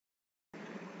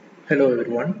Hello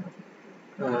everyone.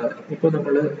 ഇപ്പോൾ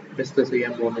നമ്മൾ discuss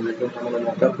ചെയ്യാൻ പോകുന്നത് ഇപ്പോൾ നമ്മൾ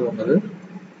നോക്കാൻ പോകുന്നത്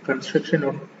കൺസ്ട്രക്ഷൻ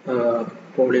ഓഫ്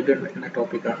പോളിഗൺ എന്ന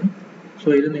ടോപ്പിക്കാണ്. സോ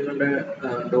ഇത് നിങ്ങളുടെ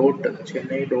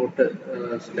Chennai dot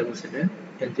സിലബസിൻ്റെ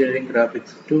engineering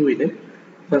graphics 2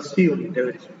 first unit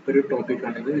ഒരു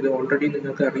ടോപ്പിക്കാണിത്. ഇത് ഓൾറെഡി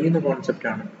നിങ്ങൾക്ക് അറിയുന്ന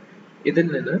കോൺസെപ്റ്റാണ്. ഇതിൽ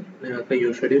നിന്ന് നിങ്ങൾക്ക്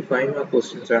യൂഷ്വലി 5 മാർക്ക്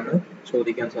ക്വസ്റ്റ്യൻസ് ആണ്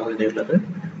ചോദിക്കാൻ സാധ്യതയുള്ളത്.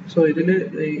 സോ ഇതിൽ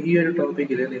ഈ ഒരു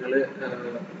ടോപ്പിക്കിൽ നിങ്ങൾ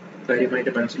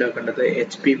കാര്യമായിട്ട് മനസ്സിലാക്കേണ്ടത്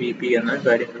HP VP എന്ന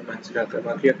കാര്യങ്ങൾ മനസ്സിലാക്കുക.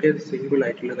 ബാക്കിയൊക്കെ സിമ്പിൾ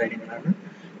ആയിട്ടുള്ള കാര്യങ്ങളാണ്.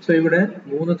 സോ ഇവിടെ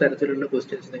 3 തരത്തിലുള്ള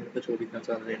ക്വസ്റ്റ്യൻസ് നിങ്ങൾക്ക് ചോദിക്കാൻ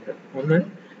സാധ്യതയുണ്ട്. ഒന്ന്,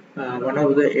 one of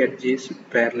the edge is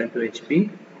parallel to HP.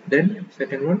 Then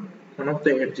second one of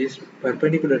the edge is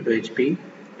perpendicular to HP.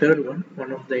 Third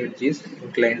one of the edge is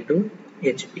inclined to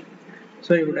HP.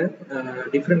 So ഇവിടെ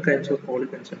different kinds of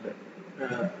polygons ഉണ്ട്.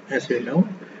 As you know,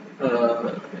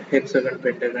 hexagon,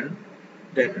 pentagon,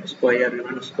 then square,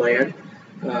 even square,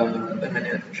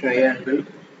 അങ്ങനെ triangle,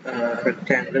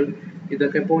 rectangle,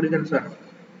 ഇതൊക്കെ polygons ആണ്.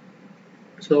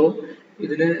 So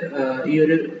ഇതിൽ ഈ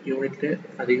ഒരു യൂണിറ്റിൽ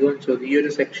ഈ ഒരു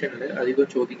സെക്ഷനിൽ അധികം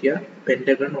ചോദിക്കുക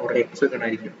പെന്റഗൺ ഓർ ഹെക്സഗൺ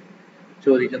ആയിരിക്കും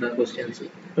ചോദിക്കുന്ന ക്വസ്റ്റ്യൻസ്.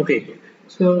 ഓക്കെ,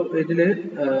 സോ ഇതിൽ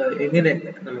എങ്ങനെ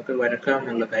നമുക്ക് വരക്കാം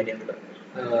എന്നുള്ള കാര്യങ്ങൾ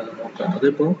നോക്കാം.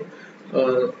 അതിപ്പോ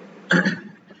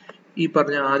ഈ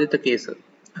പറഞ്ഞ ആദ്യത്തെ കേസ്,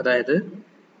 അതായത്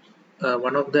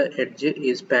one of the edge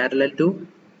is parallel to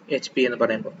HP എന്ന്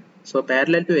പറയുമ്പോൾ, സോ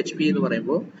പാരലൽ ടു HP എന്ന്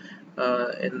പറയുമ്പോൾ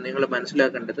നിങ്ങൾ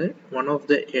മനസ്സിലാക്കേണ്ടത് one of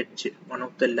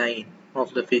the line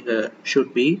of the figure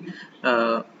should be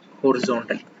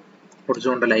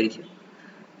horizontal ആയിരിക്കും.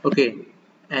 ഓക്കെ,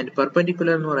 ആൻഡ്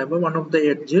പെർപെൻഡിക്കുലർ എന്ന് പറയുമ്പോൾ one of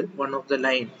the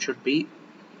line should be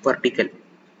vertical,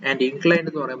 and inclined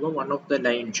എന്ന് പറയുമ്പോൾ one of the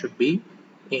line should be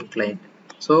inclined.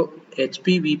 So HP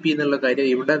VP എന്നുള്ള കാര്യം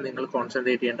ഇവിടെ നിങ്ങൾ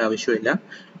concentrate ചെയ്യേണ്ട ആവശ്യമില്ല.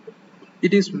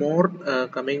 It is more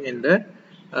coming in the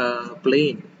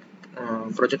plane,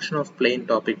 projection of plane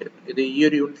topic. ഇത് ഈ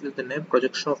ഒരു യൂണിറ്റിൽ തന്നെ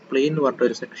പ്രൊജക്ഷൻ ഓഫ് പ്ലെയിൻ എന്ന് പറഞ്ഞ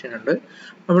ഒരു സെക്ഷൻ ഉണ്ട്.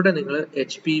 അവിടെ നിങ്ങൾ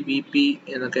HP VP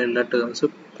എന്നൊക്കെയുള്ള ടേംസ്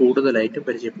കൂടുതലായിട്ടും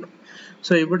പരിചയപ്പെടും.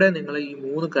 സോ ഇവിടെ നിങ്ങൾ ഈ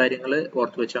 3 കാര്യങ്ങൾ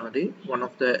ഓർത്ത് വെച്ചാൽ മതി. One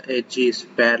of the edge is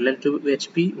parallel to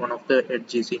HP, one of the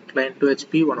edge is inclined to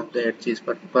HP, one of the edge is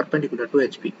perpendicular to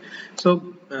HP. So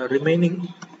remaining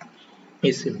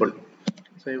is simple.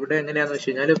 So ഇവിടെ എങ്ങനെയാണെന്ന് വെച്ച്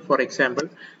കഴിഞ്ഞാൽ, ഫോർ എക്സാമ്പിൾ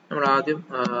നമ്മൾ ആദ്യം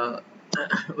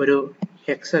ഒരു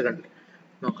hexagon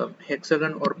നോക്കാം.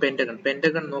 Hexagon or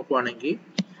pentagon നോക്കുവാണെങ്കിൽ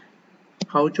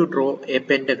how to draw A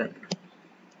pentagon.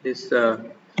 This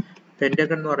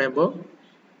pentagon എന്ന് പറയുമ്പോൾ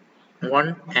one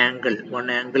angle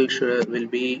will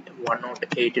be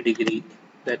 108 degree.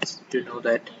 That's, you know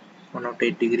that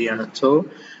 108 degree ആണ്. സോ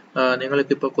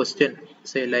നിങ്ങൾക്ക് ഇപ്പോൾ question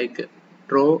say like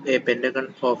draw a pentagon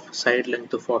of side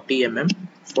length 40 mm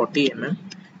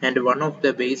and one of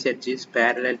the base edge is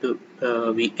parallel to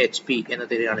HP എന്ന്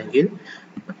തരികയാണെങ്കിൽ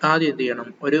ആദ്യം എന്ത് ചെയ്യണം,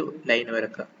 ഒരു line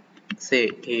വരക്കുക. Say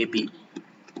AB.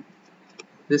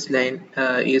 This line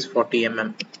is 40 mm.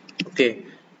 Okay,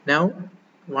 now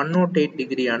 108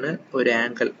 degree ആണ് ഒരു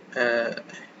ആംഗിൾ,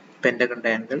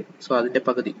 പെന്റഗണിന്റെ ആംഗിൾ. സോ അതിന്റെ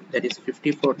പകുതി, ദാറ്റ് ഈസ്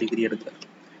 54 ഡിഗ്രി എടുക്കുക.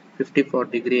 54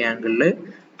 ഡിഗ്രി ആംഗിളിൽ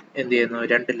എന്ത് ചെയ്യുന്നു,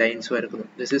 2 lines വരക്കുന്നു.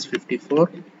 This is 54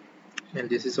 and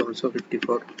this is also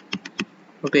 54.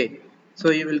 Okay, so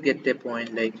you will get a point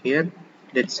like here.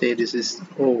 Let's say this is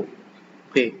O.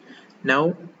 Okay, now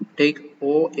take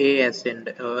OA as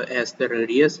the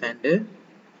radius, and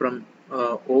from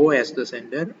O as the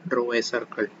center draw a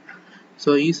circle. So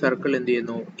ഈ circle എന്ത്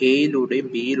ചെയ്യുന്നു, എയിലൂടെയും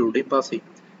ബിയിലൂടെയും pass ചെയ്യും.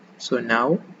 So now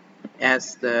as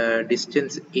the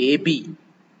distance AB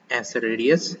as A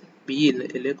radius, ബിയിൽ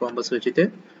compass വെച്ചിട്ട്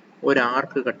ഒരു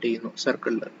ആർക്ക് cut ചെയ്യുന്നു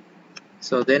സർക്കിളിൽ.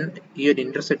 So then ഈ ഒരു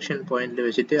ഇന്റർസെക്ഷൻ പോയിന്റിൽ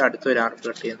വെച്ചിട്ട് അടുത്തൊരു ആർക്ക്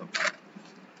കട്ട് ചെയ്യുന്നു.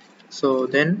 സോ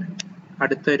ദെൻ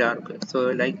അടുത്തൊരു ആർക്ക്. So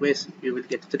like vice you will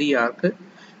get 3 arc.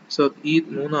 So ഈ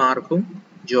 3 ആർക്കും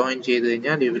ജോയിൻ ചെയ്ത്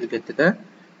കഴിഞ്ഞാൽ you will get the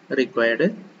required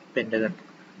pentagon.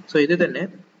 So ഇത് തന്നെ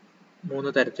 3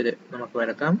 തരത്തിൽ നമുക്ക്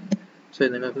വരക്കാം. സോ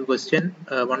നിങ്ങൾക്ക് question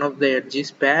one of the edge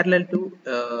is parallel to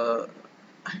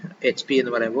HP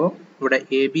എന്ന് പറയുമ്പോൾ ഇവിടെ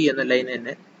AB എന്ന ലൈൻ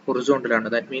തന്നെ ഹൊറിസോണ്ടൽ ആണ്.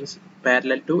 That means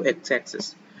parallel to X axis.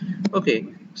 Okay,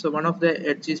 so one of the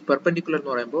edge is perpendicular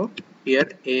എന്ന് പറയുമ്പോൾ here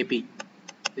AB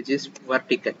which is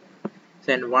vertical.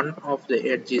 Then one of the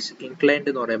edge is inclined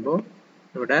എന്ന് പറയുമ്പോൾ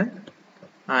ഇവിടെ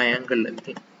ആ ആംഗിളിൽ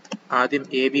ആദ്യം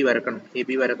AB വരക്കണം. AB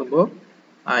വരക്കുമ്പോൾ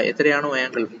എത്രയാണോ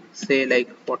angle, say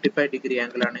like 45 degree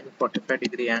angle ആണെങ്കിൽ 45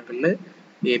 ഡിഗ്രി ആംഗിളിൽ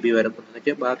AB വരക്കുന്നു.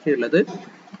 എന്നിട്ട് ബാക്കിയുള്ളത്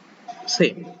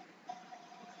സെയിം.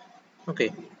 ഓക്കെ,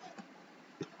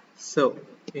 സോ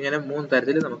ഇങ്ങനെ 3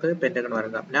 തരത്തിൽ നമുക്ക് പെന്റഗൺ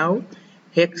വരക്കാം. നൗ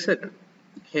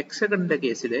ഹെക്സഗണിന്റെ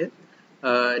കേസിൽ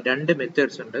 2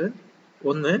 മെത്തേഡ്സ് ഉണ്ട്.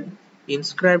 ഒന്ന്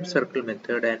inscribed circle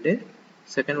method and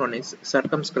Second one is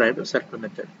circumscribed circle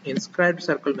method. Inscribed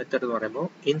circle method എന്ന് പറയുമ്പോൾ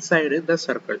inside the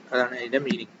circle അതാണ് അതിന്റെ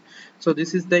meaning. So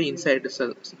this is the inside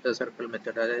the circle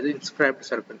method, അതായത് inscribed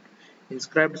circle.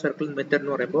 Inscribed circle method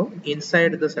എന്ന് പറയുമ്പോൾ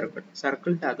inside the circle,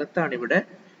 സർക്കിളിന്റെ അകത്താണ് ഇവിടെ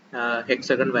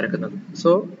hexagon വരക്കുന്നത്.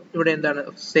 So ഇവിടെ എന്താണ്,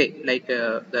 say like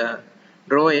the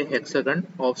draw a hexagon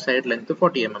of side length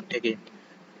 40 mm again,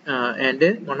 and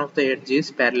one of the edge is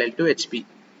parallel to HP.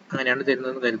 അങ്ങനെയാണ്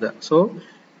തരുന്നതെന്ന് കരുതുക. സോ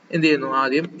എന്ത് ചെയ്യുന്നു,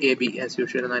 ആദ്യം എ ബി ആസ്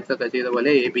യൂഷ്വൽ നേരത്തെ ചെയ്ത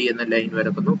പോലെ എ ബി എന്ന ലൈൻ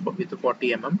വരക്കുന്നു വിത്ത്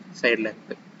 40 mm side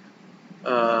length.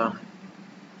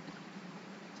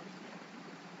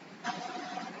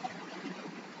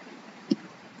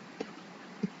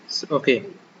 Okay,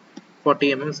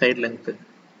 40 mm side length,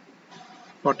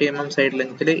 40 mm side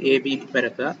ലെങ്ത്തിൽ എ ബി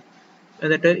വരക്കുക.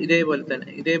 എന്നിട്ട്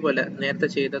ഇതേപോലെ നേരത്തെ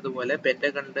ചെയ്തതുപോലെ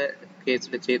പെന്റഗണിന്റെ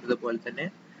കേസിൽ ചെയ്തതുപോലെ തന്നെ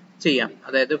ചെയ്യാം.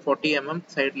 അതായത് 40 mm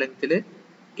സൈഡ് ലെങ്ത്തിൽ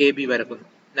A B വരക്കുന്നു.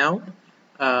 Now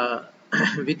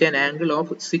with an angle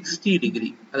of 60 degree,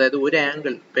 അതായത് ഒരു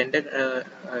ആംഗിൾ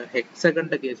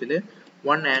ഹെക്സഗണിന്റെ കേസിൽ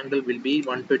one angle will be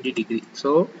 120 degree.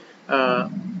 So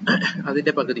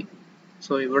അതിന്റെ പകുതി.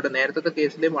 സോ ഇവിടെ നേരത്തെ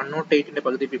കേസിൽ 108ന്റെ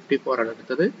പകുതി 54 ആണ്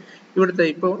എടുത്തത്. ഇവിടുത്തെ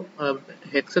ഇപ്പോൾ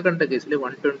ഹെക്സഗണിന്റെ കേസിൽ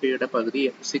 120യുടെ പകുതി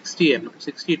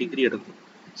 60 ഡിഗ്രി എടുക്കും.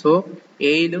 സോ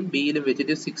എയിലും ബിയിലും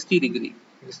വെച്ചിട്ട് 60 ഡിഗ്രി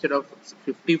ഇൻസ്റ്റെഡ് ഓഫ്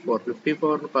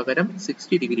 54 പകരം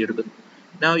 60 ഡിഗ്രി എടുക്കുന്നു.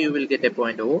 Now you will get a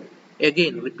point O.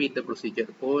 Again repeat the procedure.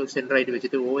 O center ആയിട്ട്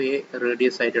വെച്ചിട്ട് O A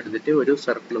റേഡിയസ് ആയിട്ട് എടുത്തിട്ട് ഒരു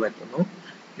സർക്കിൾ വരയ്ക്കുന്നു.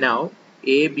 Now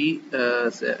A B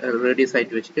റേഡിയസ്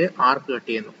ആയിട്ട് വെച്ചിട്ട് ആർക്ക് കട്ട്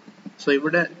ചെയ്യുന്നു. സോ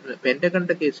ഇവിടെ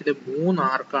പെന്റഗണിന്റെ കേസിൽ 3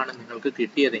 ആർക്കാണ് നിങ്ങൾക്ക്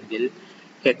കിട്ടിയതെങ്കിൽ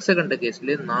ഹെക്സഗണിന്റെ കേസിൽ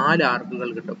 4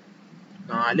 ആർക്കുകൾ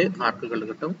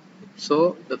കിട്ടും. So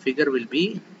the figure will be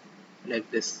like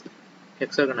this.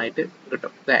 Hexagon ആയിട്ട്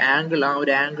കിട്ടും. ദ ആംഗിൾ, ആ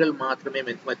ഒരു ആംഗിൾ മാത്രമേ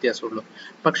വ്യത്യാസമുള്ളൂ.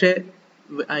 പക്ഷേ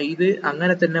ഇത്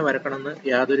അങ്ങനെ തന്നെ വരക്കണമെന്ന്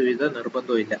യാതൊരുവിധ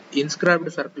നിർബന്ധവും ഇല്ല.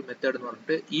 ഇൻസ്ക്രൈബ്ഡ് സർക്കിൾ മെത്തേഡ് എന്ന്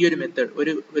പറഞ്ഞിട്ട് ഈ ഒരു മെത്തേഡ്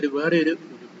വേറെ ഒരു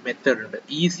മെത്തേഡ് ഉണ്ട്,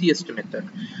 ഈസിയസ്റ്റ് മെത്തേഡ്.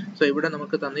 സോ ഇവിടെ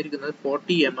നമുക്ക് തന്നിരിക്കുന്നത്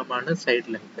 40 mm ആണ് സൈഡ്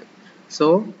ലെങ്ത്. സോ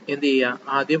എന്ത്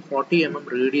ചെയ്യുക, ആദ്യം 40 mm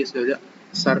റേഡിയസിൽ ഒരു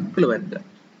സർക്കിൾ വരയ്ക്കുക.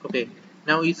 ഓക്കെ,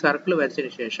 നൗ ഈ സർക്കിൾ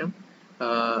വരച്ചതിന് ശേഷം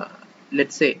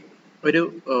ലെറ്റ്സ് സേ ഒരു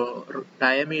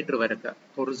ഡയമീറ്റർ വരയ്ക്കുക,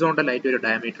 ഹൊറിസോണ്ടൽ ആയിട്ട് ഒരു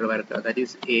ഡയമീറ്റർ വരയ്ക്കുക, that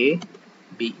is A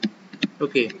B.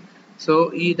 Okay, so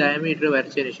ഈ ഡയമീറ്റർ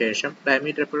വരച്ചതിന് ശേഷം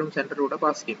ഡയമീറ്റർ എപ്പോഴും സെന്ററിലൂടെ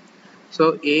പാസ് ചെയ്യും. സോ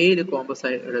എയിൽ കോമ്പസ്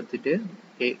എടുത്തിട്ട്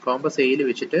കോമ്പസ് എയിൽ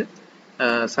വെച്ചിട്ട്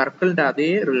സർക്കിളിന്റെ അതേ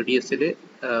റേഡിയസിൽ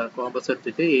കോമ്പസ്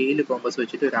എടുത്തിട്ട് എയിൽ കോമ്പസ്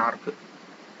വെച്ചിട്ട് ഒരു ആർക്ക്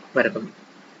വരക്കുന്നു.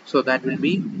 So that will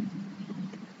be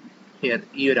here,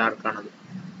 ഈ ഒരു ആർക്കാണത്.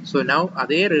 സോ നൗ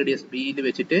അതേ റേഡിയസ് ബിയിൽ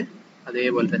വെച്ചിട്ട്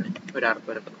അതേപോലെ തന്നെ ഒരു ആർക്ക്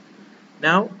വരക്കുന്നു.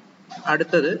 നൗ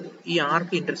അടുത്തത് ഈ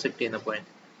ആർക്ക് ഇന്റർസെക്ട് ചെയ്യുന്ന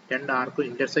പോയിന്റ്, രണ്ട് ആർക്കും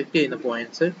ഇന്റർസെക്ട് ചെയ്യുന്ന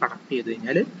പോയിന്റ്സ് കണക്ട് ചെയ്ത്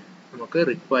കഴിഞ്ഞാൽ നമുക്ക്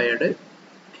റിക്വയർഡ്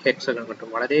ഹെക്സഗൺ കിട്ടും.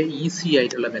 വളരെ ഈസി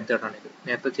ആയിട്ടുള്ള മെത്തേഡാണ് ഇത്.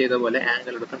 നേരത്തെ ചെയ്ത പോലെ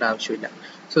ആംഗിൾ എടുക്കേണ്ട ആവശ്യമില്ല.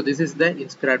 So this is the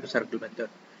inscribed circle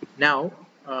method. Now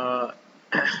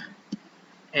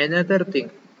another thing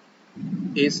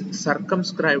is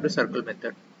circumscribed circle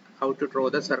method. How to draw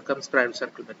the circumscribed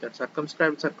circle method?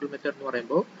 Circumscribed circle method എന്ന്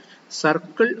പറയുമ്പോൾ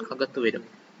സർക്കിൾ അകത്ത് വരും.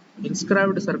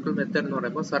 ഇൻസ്ക്രൈബ്ഡ് സർക്കിൾ മെത്തേഡ് എന്ന്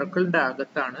പറയുമ്പോൾ സർക്കിളിന്റെ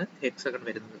അകത്താണ് ഹെക്സഗൺ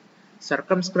വരുന്നത്.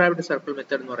 സർക്കംസ്ക്രൈബ്ഡ് സർക്കിൾ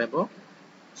മെത്തേഡ് എന്ന് പറയുമ്പോൾ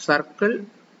സർക്കിൾ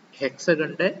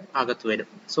ഹെക്സഗണിന്റെ അകത്ത് വരും.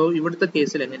 സോ ഇവിടുത്തെ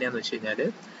കേസിൽ എങ്ങനെയാന്ന് വെച്ച് കഴിഞ്ഞാൽ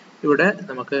ഇവിടെ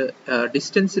നമുക്ക്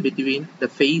ഡിസ്റ്റൻസ് ബിറ്റ്വീൻ ദ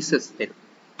ഫേസസ് തരും.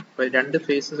 അപ്പോൾ രണ്ട്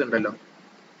ഫേസസ് ഉണ്ടല്ലോ,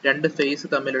 രണ്ട് ഫേസ്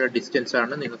തമ്മിലുള്ള ഡിസ്റ്റൻസ്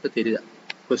ആണ് നിങ്ങൾക്ക് തരിക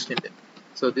ക്വസ്റ്റ്യൻ്റെ.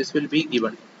 So this will be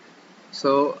given.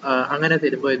 So അങ്ങനെ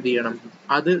തരുമ്പോൾ എന്ത് ചെയ്യണം,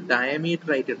 അത് ഡയമീറ്റർ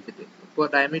ആയിട്ട് എടുത്തിട്ട്, ഇപ്പോൾ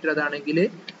ഡയമീറ്റർ അതാണെങ്കിൽ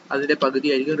അതിന്റെ പകുതി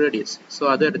ആയിരിക്കും റേഡിയസ്. സോ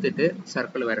അത് എടുത്തിട്ട്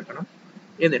സർക്കിൾ വരക്കണം.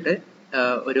 എന്നിട്ട്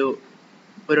ഒരു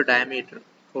ഡയമീറ്റർ,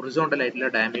 ഹൊറിസോണ്ടൽ ആയിട്ടുള്ള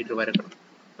ഡയമീറ്റർ വരക്കണം.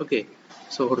 ഓക്കെ,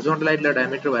 സോ ഹൊറിസോണ്ടൽ ആയിട്ടുള്ള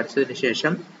ഡയമീറ്റർ വരച്ചതിന്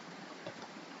ശേഷം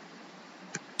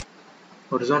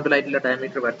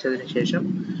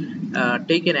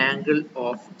take N angle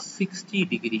of 60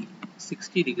 degree.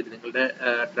 നിങ്ങളുടെ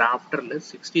ഡ്രാഫ്റ്ററിൽ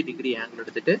 60 ഡിഗ്രി ആംഗിൾ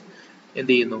എടുത്തിട്ട്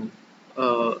എന്ത് ചെയ്യുന്നു,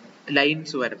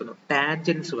 ലൈൻസ് വരക്കുന്നു,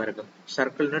 ടാൻജൻസ് വരക്കുന്നു.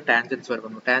 സർക്കിളിന് ടാൻജൻസ്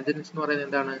വരക്കുന്നു. ടാൻജൻസ് എന്ന് പറയുന്നത്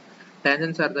എന്താണ്?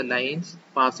 Tangents are the lines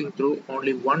passing through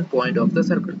only one point of the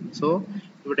circle. So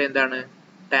ഇവിടെ എന്താണ്,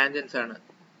 ടാൻജൻസ് ആണ്.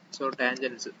 സോ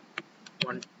ടാൻജൻസ്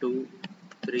 1 2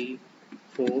 3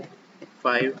 4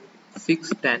 5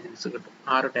 6 ടാൻജൻസ് കിട്ടും,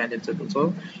 6 ടാൻജൻസ് കിട്ടും. സോ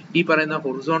ഈ പറയുന്ന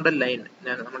ഹൊറിസോണ്ടൽ ലൈൻ,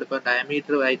 നമ്മളിപ്പോൾ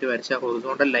ഡയമീറ്റർ ആയിട്ട് വരച്ച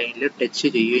ഹൊറിസോണ്ടൽ ലൈനിൽ ടച്ച്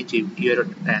ചെയ്യുകയും ചെയ്യും ഈ ഒരു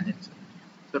ടാൻജൻസ്.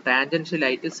 സോ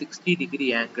ടാൻജൻഷ്യലായിട്ട് 60 ഡിഗ്രി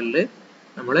ആംഗിളിൽ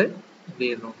നമ്മൾ എന്ത്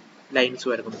ചെയ്യുന്നു, ലൈൻസ്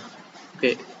വരക്കുന്നു.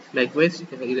 ഓക്കെ, ലൈക്ക് വൈസ്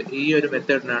ഈ ഒരു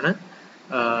മെത്തേഡിനാണ്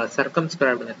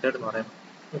സർക്കംസ്ക്രൈബ്ഡ് മെത്തേഡ് എന്ന് പറയുന്നത്.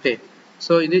 ഓക്കെ,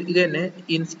 സോ ഇത് തന്നെ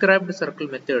ഇൻസ്ക്രൈബ്ഡ് സർക്കിൾ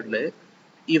മെത്തേഡിൽ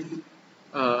if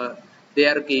they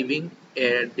are giving a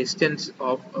distance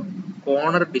of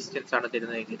corner distance ആണ്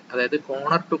തരുന്നതെങ്കിൽ, അതായത്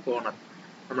കോർണർ ടു കോർണർ,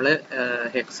 നമ്മൾ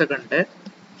ഹെക്സഗണിന്റെ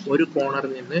ഒരു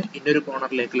കോർണറിൽ നിന്ന് ഇന്നൊരു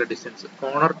കോർണറിലേക്കുള്ള distance,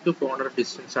 corner to corner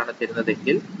distance ആണ്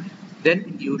തരുന്നതെങ്കിൽ, then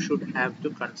you should have to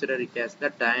consider it as the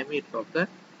diameter of the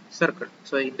circle.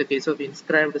 So in the case of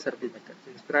inscribed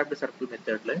circle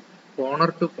method corner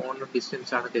to corner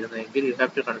distance ആണ് തരുന്നതെങ്കിൽ, you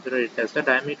have to consider it as the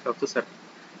diameter of the circle.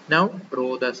 Now draw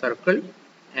the circle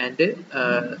and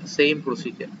same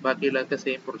procedure, ബാക്കിയുള്ളതൊക്കെ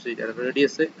same procedure,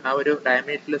 radius ആ ഒരു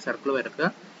ഡയമീറ്ററിൽ circle വരക്കുക,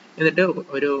 എന്നിട്ട്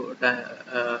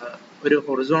ഒരു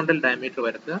horizontal diameter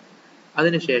വരക്കുക,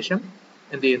 അതിനുശേഷം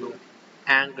എന്ത് ചെയ്യുന്നു,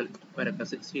 ആംഗിൾ വരക്കുക,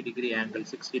 60 ഡിഗ്രി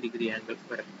ആംഗിൾ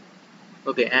വരക്കുക.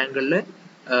 ഓക്കെ, ആംഗിളിൽ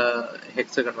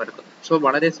ഹെക്സഗൺ വരക്കുന്നു. സോ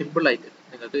വളരെ സിമ്പിൾ ആയിട്ട്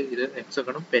നിങ്ങൾക്ക് ഇത്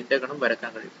ഹെക്സഗണും പെന്റഗണും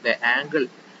വരക്കാൻ കഴിയും.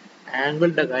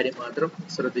 ആംഗിളിന്റെ കാര്യം മാത്രം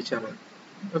ശ്രദ്ധിച്ചാൽ മതി.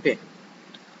 ഓക്കെ,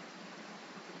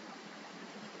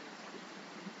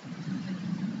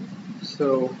 സോ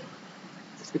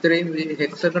ഇത്രയും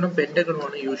ഹെക്സഗണും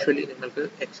പെന്റഗണുമാണ് യൂഷ്വലി നിങ്ങൾക്ക്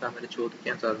എക്സാമിന്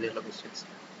ചോദിക്കാൻ സാധ്യതയുള്ള questions.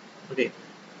 Okay,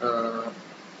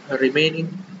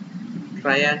 remaining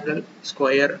triangle,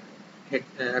 square,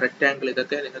 rectangle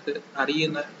ഇതൊക്കെ നിങ്ങൾക്ക്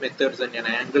അറിയുന്ന മെത്തേഡ്സ് തന്നെയാണ്.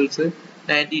 ആംഗിൾസ്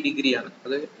 90 ഡിഗ്രി ആണ്,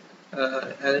 അത്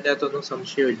അതിൻ്റെ അകത്തൊന്നും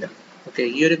സംശയമില്ല. ഓക്കെ,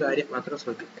 ഈ ഒരു കാര്യം മാത്രം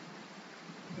ശ്രദ്ധിക്കാം.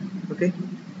 Okay,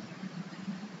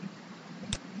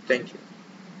 thank you.